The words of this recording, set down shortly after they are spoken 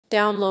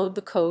Download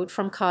the code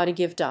from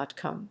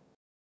Codigive.com.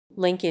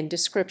 Link in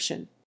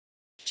description.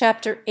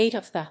 Chapter 8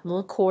 of the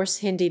HTML course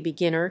Hindi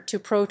Beginner to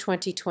Pro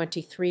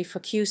 2023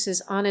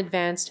 focuses on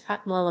advanced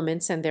HTML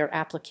elements and their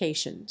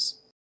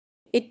applications.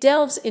 It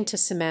delves into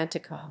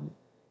semantic HTML,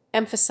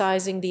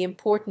 emphasizing the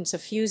importance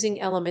of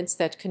fusing elements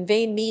that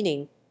convey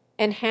meaning,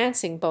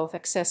 enhancing both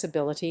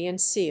accessibility and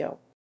SEO.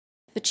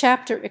 The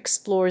chapter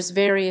explores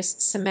various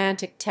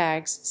semantic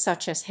tags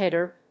such as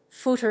header,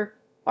 footer,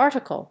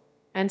 article,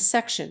 and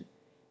section,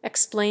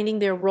 explaining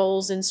their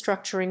roles in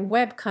structuring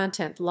web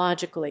content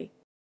logically.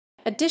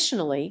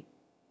 Additionally,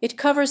 it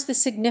covers the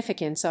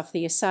significance of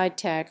the aside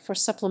tag for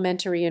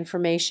supplementary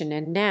information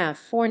and nav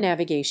for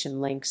navigation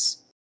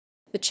links.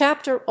 The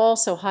chapter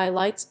also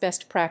highlights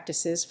best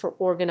practices for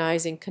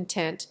organizing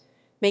content,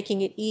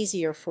 making it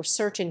easier for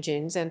search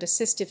engines and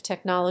assistive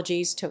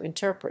technologies to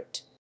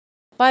interpret.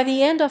 By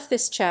the end of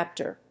this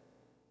chapter,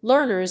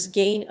 learners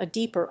gain a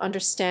deeper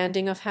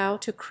understanding of how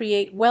to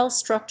create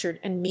well-structured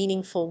and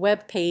meaningful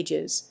web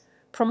pages,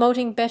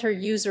 promoting better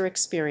user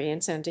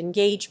experience and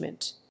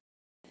engagement.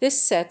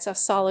 This sets a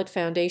solid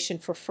foundation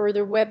for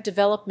further web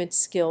development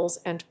skills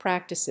and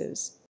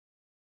practices.